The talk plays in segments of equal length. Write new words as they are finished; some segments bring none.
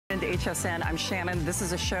to HSN. I'm Shannon. This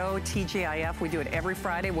is a show, TGIF. We do it every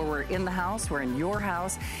Friday where we're in the house, we're in your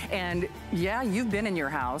house. And yeah, you've been in your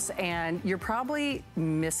house and you're probably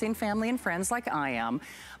missing family and friends like I am.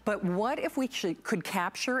 But what if we could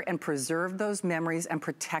capture and preserve those memories and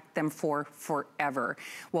protect them for forever?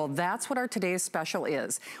 Well, that's what our today's special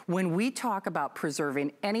is. When we talk about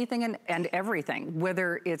preserving anything and everything,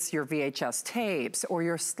 whether it's your VHS tapes or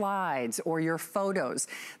your slides or your photos,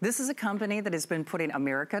 this is a company that has been putting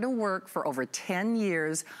America to work for over 10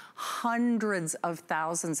 years, hundreds of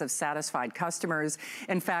thousands of satisfied customers.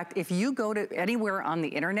 In fact, if you go to anywhere on the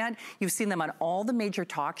internet, you've seen them on all the major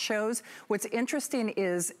talk shows. What's interesting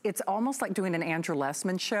is it's almost like doing an Andrew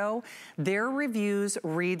Lessman show. Their reviews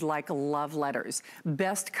read like love letters.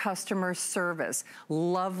 Best customer service.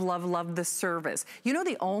 Love, love, love the service. You know,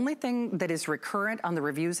 the only thing that is recurrent on the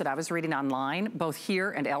reviews that I was reading online, both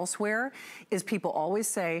here and elsewhere, is people always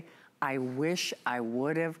say, I wish I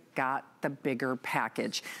would have got the bigger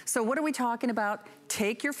package. So what are we talking about?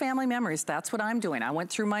 Take your family memories. That's what I'm doing. I went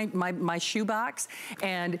through my shoebox,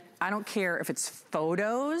 and I don't care if it's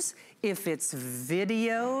photos, if it's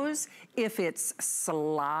videos, if it's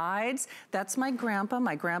slides. That's my grandpa.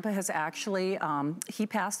 My grandpa has actually, he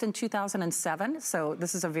passed in 2007. So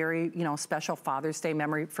this is a very, special Father's Day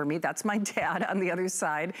memory for me. That's my dad on the other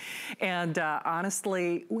side. And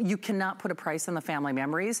honestly, you cannot put a price on the family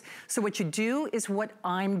memories. So what you do is what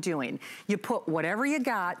I'm doing. You put whatever you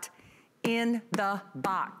got in the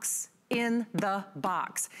box. In the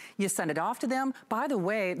box. You send it off to them. By the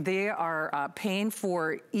way, they are paying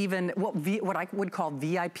for even what I would call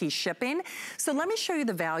VIP shipping. So let me show you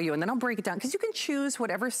the value and then I'll break it down because you can choose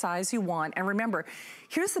whatever size you want. And remember,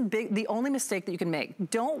 here's the only mistake that you can make.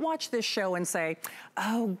 Don't watch this show and say,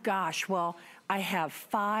 oh gosh, well, I have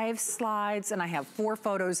 5 slides and I have 4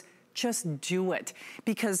 photos. Just do it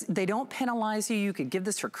because they don't penalize you. You could give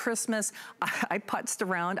this for Christmas. I putzed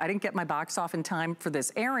around. I didn't get my box off in time for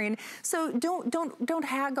this airing. So don't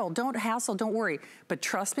haggle, don't hassle, don't worry. But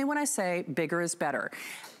trust me when I say bigger is better.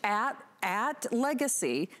 At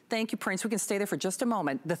Legacy, thank you, Prince, we can stay there for just a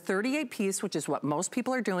moment. The 38 piece, which is what most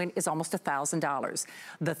people are doing, is almost $1,000.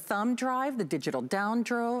 The thumb drive, the digital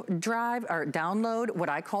download, what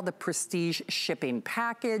I call the prestige shipping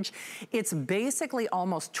package, it's basically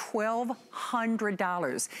almost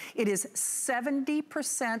 $1,200. It is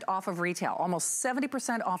 70% off of retail, almost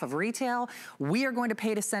 70% off of retail. We are going to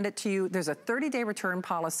pay to send it to you. There's a 30-day return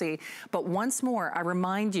policy, but once more, I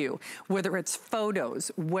remind you, whether it's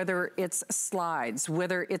photos, whether it's slides,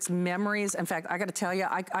 whether it's memories. In fact, I gotta tell you,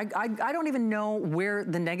 I don't even know where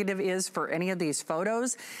the negative is for any of these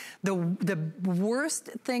photos. The worst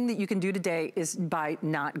thing that you can do today is by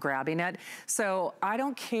not grabbing it. So I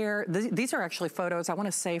don't care. These are actually photos, I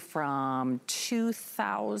wanna say from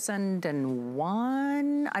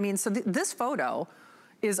 2001. I mean, so this photo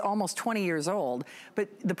is almost 20 years old, but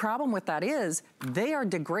the problem with that is they are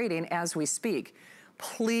degrading as we speak.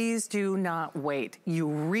 Please do not wait. You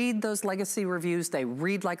read those Legacy reviews, they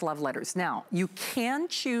read like love letters. Now, you can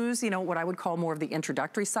choose, what I would call more of the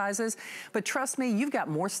introductory sizes, but trust me, you've got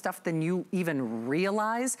more stuff than you even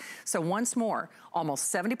realize. So once more,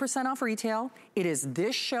 almost 70% off retail. It is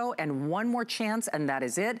this show and one more chance, and that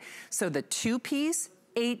is it. So the 2-piece,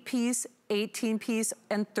 8-piece, 18-piece,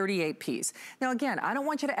 and 38-piece. Now again, I don't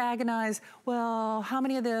want you to agonize, well, how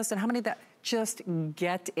many of this and how many of that? Just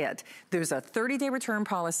get it. There's a 30-day return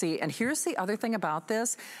policy, and here's the other thing about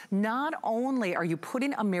this. Not only are you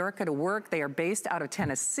putting America to work, they are based out of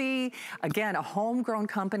Tennessee. Again, a homegrown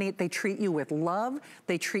company. They treat you with love.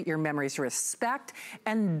 They treat your memories with respect,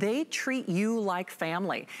 and they treat you like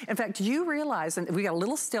family. In fact, do you realize, and we got a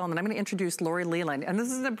little still, and then I'm gonna introduce Lori Leland, and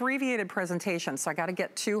this is an abbreviated presentation, so I gotta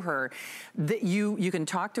get to her, that you can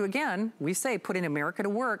talk to, again, we say putting America to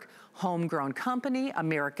work, homegrown company,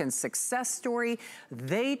 American success story.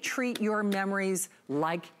 They treat your memories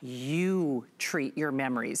like you treat your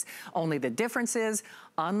memories. Only the difference is,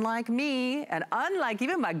 unlike me, and unlike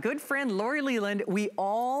even my good friend Lori Leland, we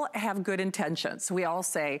all have good intentions. We all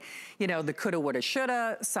say, the coulda, woulda,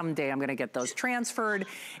 shoulda, someday I'm gonna get those transferred.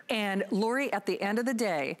 And Lori, at the end of the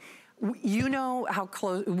day, you know how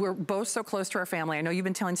close, we're both so close to our family. I know you've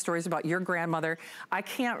been telling stories about your grandmother. I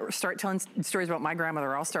can't start telling stories about my grandmother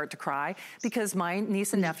or I'll start to cry because my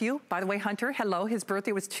niece and nephew, by the way, Hunter, hello, his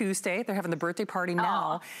birthday was Tuesday. They're having the birthday party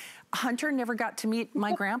now. Hunter never got to meet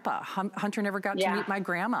my grandpa. Hunter never got to meet my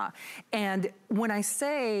grandma. And when I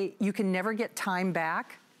say you can never get time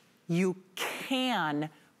back, you can,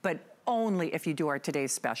 but only if you do our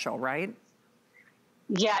today's special, right?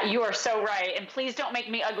 Yeah, you are so right. And please don't make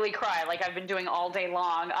me ugly cry like I've been doing all day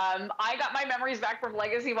long. I got my memories back from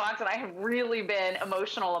LEGACYBOX, and I have really been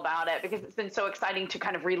emotional about it because it's been so exciting to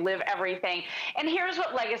kind of relive everything. And here's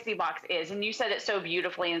what LEGACYBOX is. And you said it so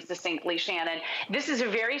beautifully and succinctly, Shannon. This is a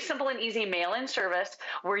very simple and easy mail-in service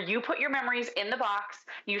where you put your memories in the box,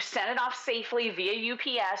 you send it off safely via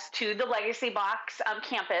UPS to the LEGACYBOX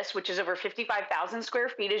campus, which is over 55,000 square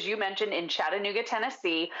feet, as you mentioned, in Chattanooga,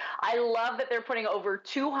 Tennessee. I love that they're putting over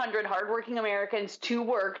 200 hardworking Americans to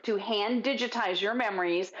work to hand digitize your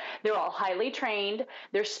memories. They're all highly trained.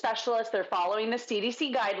 They're specialists. They're following the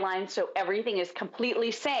CDC guidelines, so everything is completely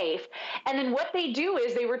safe. And then what they do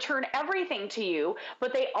is they return everything to you,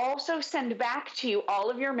 but they also send back to you all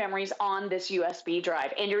of your memories on this USB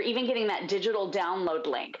drive. And you're even getting that digital download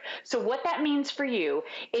link. So what that means for you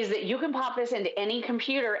is that you can pop this into any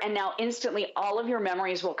computer, and now instantly all of your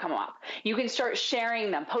memories will come up. You can start sharing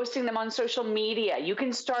them, posting them on social media. You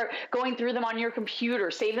can start going through them on your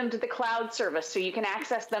computer, save them to the cloud service so you can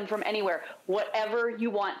access them from anywhere, whatever you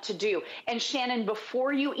want to do. And Shannon,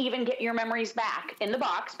 before you even get your memories back in the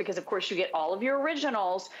box, because of course you get all of your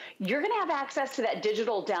originals, you're going to have access to that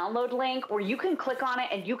digital download link where you can click on it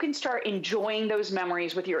and you can start enjoying those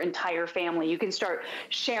memories with your entire family. You can start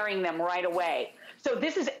sharing them right away. So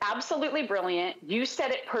this is absolutely brilliant. You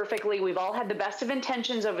said it perfectly. We've all had the best of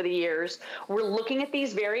intentions over the years. We're looking at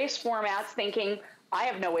these various formats thinking, I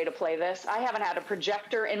have no way to play this. I haven't had a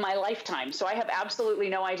projector in my lifetime, so I have absolutely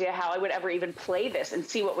no idea how I would ever even play this and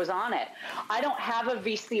see what was on it. I don't have a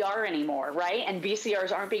VCR anymore, right? And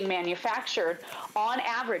VCRs aren't being manufactured. On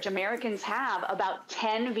average, Americans have about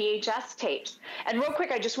 10 VHS tapes. And real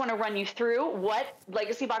quick, I just want to run you through what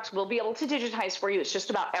LEGACYBOX will be able to digitize for you. It's just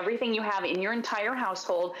about everything you have in your entire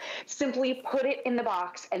household. Simply put it in the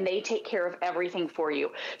box, and they take care of everything for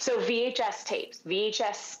you. So VHS tapes,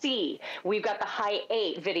 VHS-C, we've got the high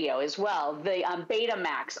 8 video as well, the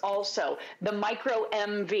Betamax also, the micro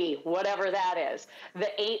MV, whatever that is, the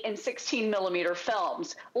 8 and 16 millimeter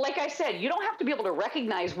films. Like I said, you don't have to be able to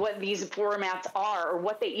recognize what these formats are or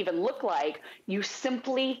what they even look like. You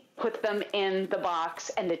simply put them in the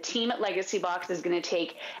box, and the team at LEGACYBOX is going to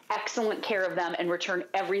take excellent care of them and return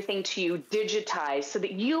everything to you digitized so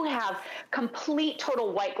that you have complete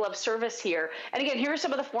total white glove service here. And again, here are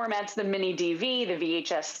some of the formats: the mini DV, the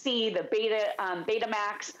VHS-C, the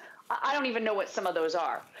Betamax. I don't even know what some of those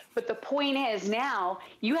are. But the point is, now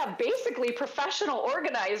you have basically professional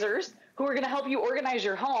organizers who are going to help you organize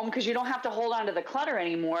your home because you don't have to hold on to the clutter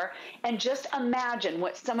anymore. And just imagine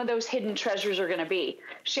what some of those hidden treasures are going to be.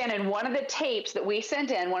 Shannon, one of the tapes that we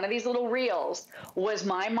sent in, one of these little reels, was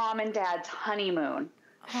my mom and dad's honeymoon.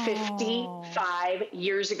 55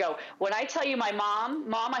 years ago. When I tell you my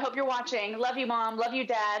mom, I hope you're watching. Love you, Mom. Love you,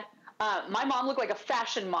 Dad. My mom looked like a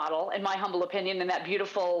fashion model, in my humble opinion, in that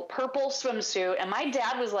beautiful purple swimsuit. And my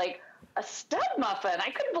dad was like a stud muffin. I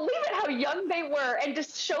couldn't believe it how young they were. And to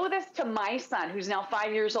show this to my son, who's now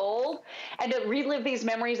 5 years old, and to relive these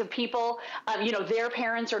memories of people, you know, their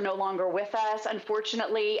parents are no longer with us,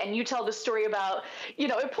 unfortunately. And you tell the story about, you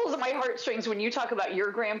know, it pulls at my heartstrings when you talk about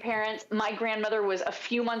your grandparents. My grandmother was a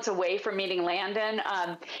few months away from meeting Landon.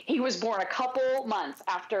 He was born a couple months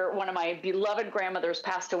after one of my beloved grandmothers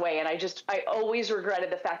passed away. And I always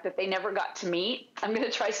regretted the fact that they never got to meet. I'm going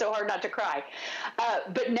to try so hard not to cry.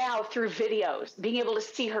 But now, through videos, being able to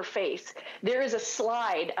see her face. There is a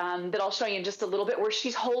slide that I'll show you in just a little bit where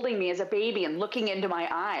she's holding me as a baby and looking into my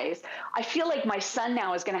eyes. I feel like my son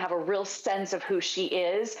now is going to have a real sense of who she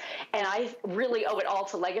is, and I really owe it all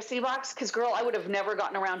to LEGACYBOX because, girl, I would have never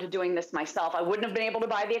gotten around to doing this myself. I wouldn't have been able to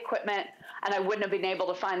buy the equipment, and I wouldn't have been able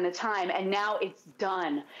to find the time, and now it's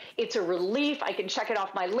done. It's a relief. I can check it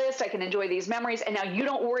off my list. I can enjoy these memories, and now you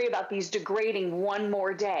don't worry about these degrading one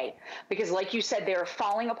more day because, like you said, they're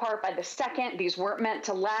falling apart by the second. These weren't meant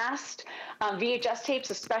to last. VHS tapes,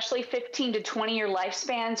 especially 15 to 20 year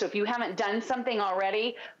lifespan. So if you haven't done something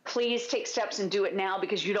already, please take steps and do it now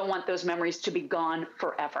because you don't want those memories to be gone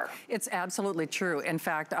forever. It's absolutely true. In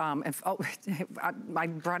fact, I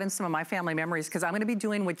brought in some of my family memories because I'm going to be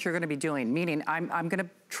doing what you're going to be doing, meaning I'm going to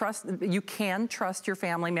trust, you can trust your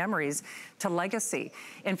family memories to Legacy.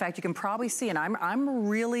 In fact, you can probably see, and I'm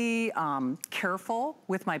really careful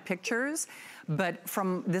with my pictures. But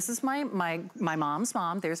this is my mom's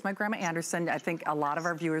mom. There's my Grandma Anderson. I think a lot of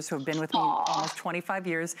our viewers who have been with me almost 25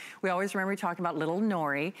 years, we always remember talking about little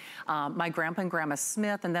Nori, my grandpa and Grandma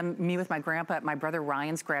Smith, and then me with my grandpa at my brother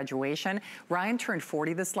Ryan's graduation. Ryan turned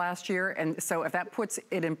 40 this last year, and so if that puts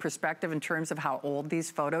it in perspective in terms of how old these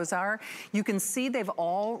photos are, you can see they've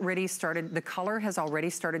already started, the color has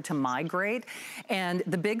already started to migrate. And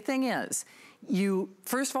the big thing is,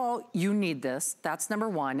 First of all, you need this. That's number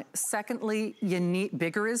one. Secondly, you need,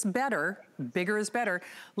 bigger is better. Bigger is better.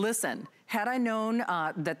 Listen, had I known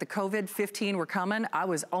that the COVID-15 were coming, I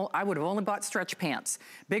would have only bought stretch pants.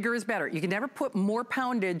 Bigger is better. You can never put more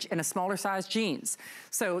poundage in a smaller size jeans.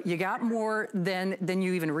 So you got more than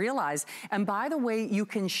you even realize. And by the way, you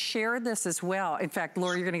can share this as well. In fact,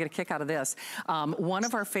 Laura, you're gonna get a kick out of this. One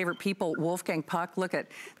of our favorite people, Wolfgang Puck, look at,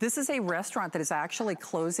 this is a restaurant that is actually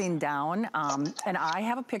closing down. And I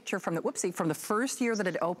have a picture from the first year that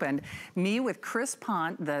it opened, me with Chris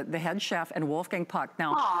Pont, the head chef, and Wolfgang Puck.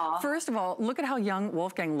 Now, Aww. First of all, look at how young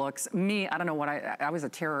Wolfgang looks. Me, I don't know what I was a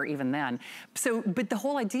terror even then. So, but the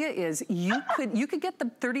whole idea is you could get the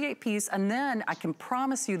 38 piece, and then I can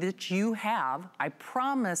promise you that I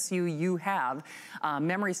promise you have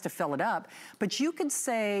memories to fill it up. But you could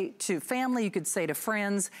say to family, you could say to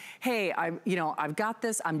friends, hey, I've got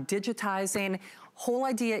this, I'm digitizing. Whole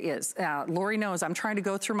idea is, Lori knows I'm trying to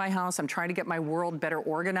go through my house, I'm trying to get my world better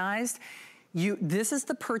organized. This is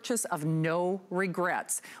the purchase of no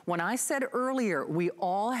regrets. When I said earlier, we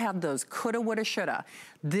all have those coulda, woulda, shoulda.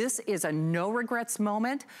 This is a no regrets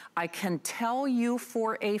moment. I can tell you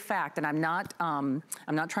for a fact, and I'm not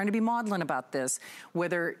trying to be maudlin about this,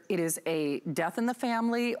 whether it is a death in the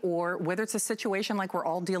family or whether it's a situation like we're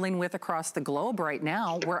all dealing with across the globe right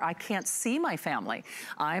now where I can't see my family.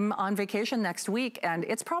 I'm on vacation next week, and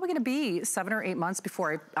it's probably gonna be 7 or 8 months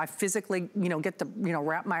before I physically, get to,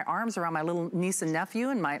 wrap my arms around my little niece and nephew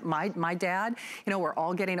and my dad. We're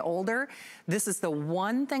all getting older. This is the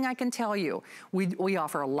one thing I can tell you. We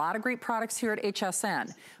offer a lot of great products here at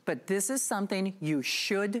HSN, but this is something you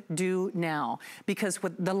should do now, because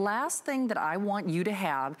the last thing that I want you to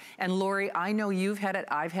have, and Lori, I know you've had it,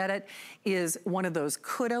 I've had it, is one of those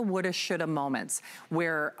coulda, woulda, shoulda moments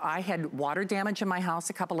where I had water damage in my house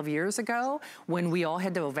a couple of years ago when we all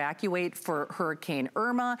had to evacuate for Hurricane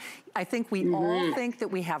Irma. I think we all think that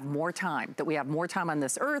we have more time, on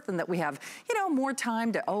this earth, and that we have, more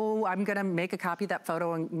time to, I'm gonna make a copy of that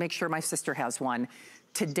photo and make sure my sister has one.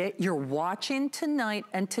 Today, you're watching tonight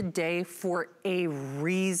and today for a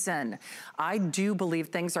reason. I do believe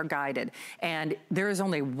things are guided, and there is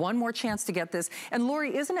only one more chance to get this. And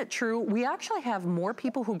Lori, isn't it true? We actually have more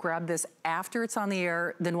people who grab this after it's on the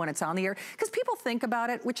air than when it's on the air, because people think about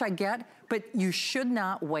it, which I get, but you should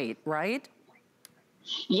not wait, right?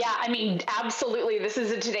 Yeah, I mean, absolutely. This is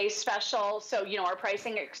a today's special. So, our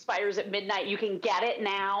pricing expires at midnight. You can get it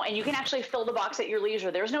now, and you can actually fill the box at your leisure.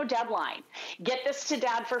 There's no deadline. Get this to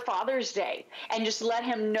Dad for Father's Day, and just let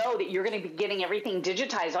him know that you're going to be getting everything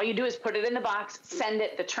digitized. All you do is put it in the box, send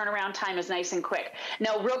it. The turnaround time is nice and quick.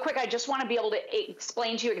 Now, real quick, I just want to be able to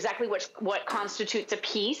explain to you exactly what constitutes a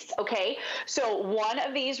piece, okay? So one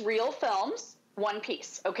of these reel films, one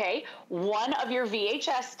piece, okay? One of your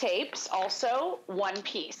VHS tapes, also one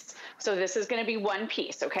piece. So this is going to be one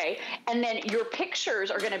piece, okay? And then your pictures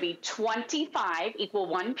are going to be 25 equal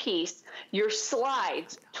one piece. Your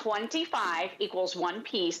slides, 25 equals one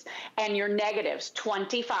piece. And your negatives,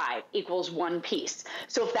 25 equals one piece.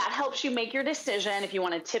 So if that helps you make your decision, if you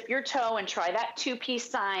want to tip your toe and try that 2-piece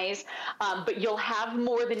size, but you'll have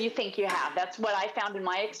more than you think you have. That's what I found in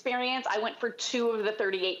my experience. I went for 2 of the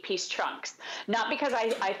 38-piece chunks. Not because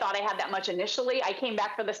I thought I had that much initially. I came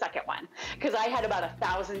back for the second one because I had about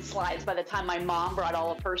 1,000 slides by the time my mom brought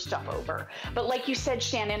all of her stuff over. But like you said,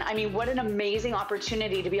 Shannon, I mean, what an amazing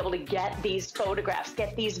opportunity to be able to get these photographs,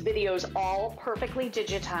 get these videos all perfectly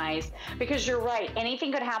digitized, because you're right,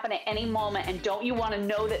 anything could happen at any moment. And don't you want to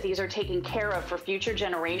know that these are taken care of for future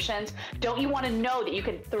generations? Don't you want to know that you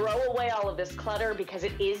can throw away all of this clutter because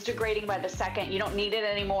it is degrading by the second? You don't need it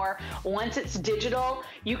anymore. Once it's digital,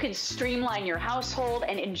 you can streamline your household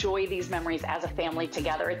and enjoy these memories as a family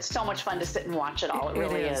together. It's so much fun to sit and watch it all. It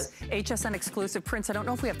really is. HSN exclusive prints. I don't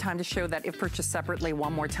know if we have time to show that if purchased separately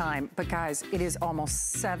one more time, but guys, it is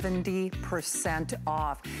almost 70%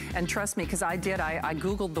 off. And trust me, because I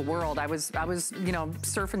Googled the world. I was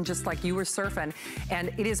surfing just like you were surfing,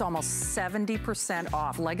 and it is almost 70%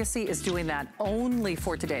 off. Legacy is doing that only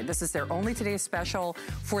for today. This is their only today special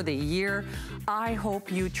for the year. I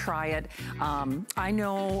hope you try it. I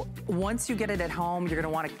know once you get it at home, you're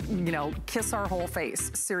gonna want to, kiss our whole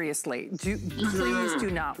face. Seriously, please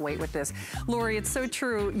do not wait with this. Lori, it's so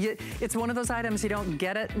true. It's one of those items you don't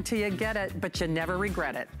get it until you get it, but you never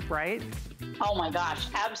regret it, right? Oh my gosh,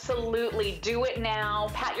 absolutely. Do it now.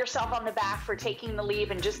 Pat yourself on the back for taking the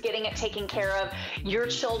leap and just getting it taken care of. Your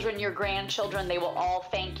children, your grandchildren, they will all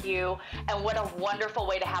thank you. And what a wonderful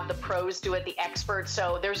way to have the pros do it, the experts.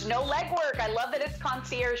 So there's no legwork. I love that it's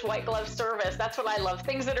concierge white glove service. That's what I love.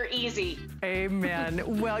 Things that are easy. Amen.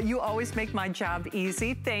 Well, you always make my job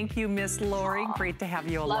easy. Thank you, Miss Lori. Great to have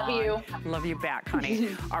you along. Love you. Love you back, honey.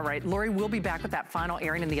 All right, Lori will be back with that final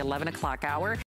airing in the 11 o'clock hour.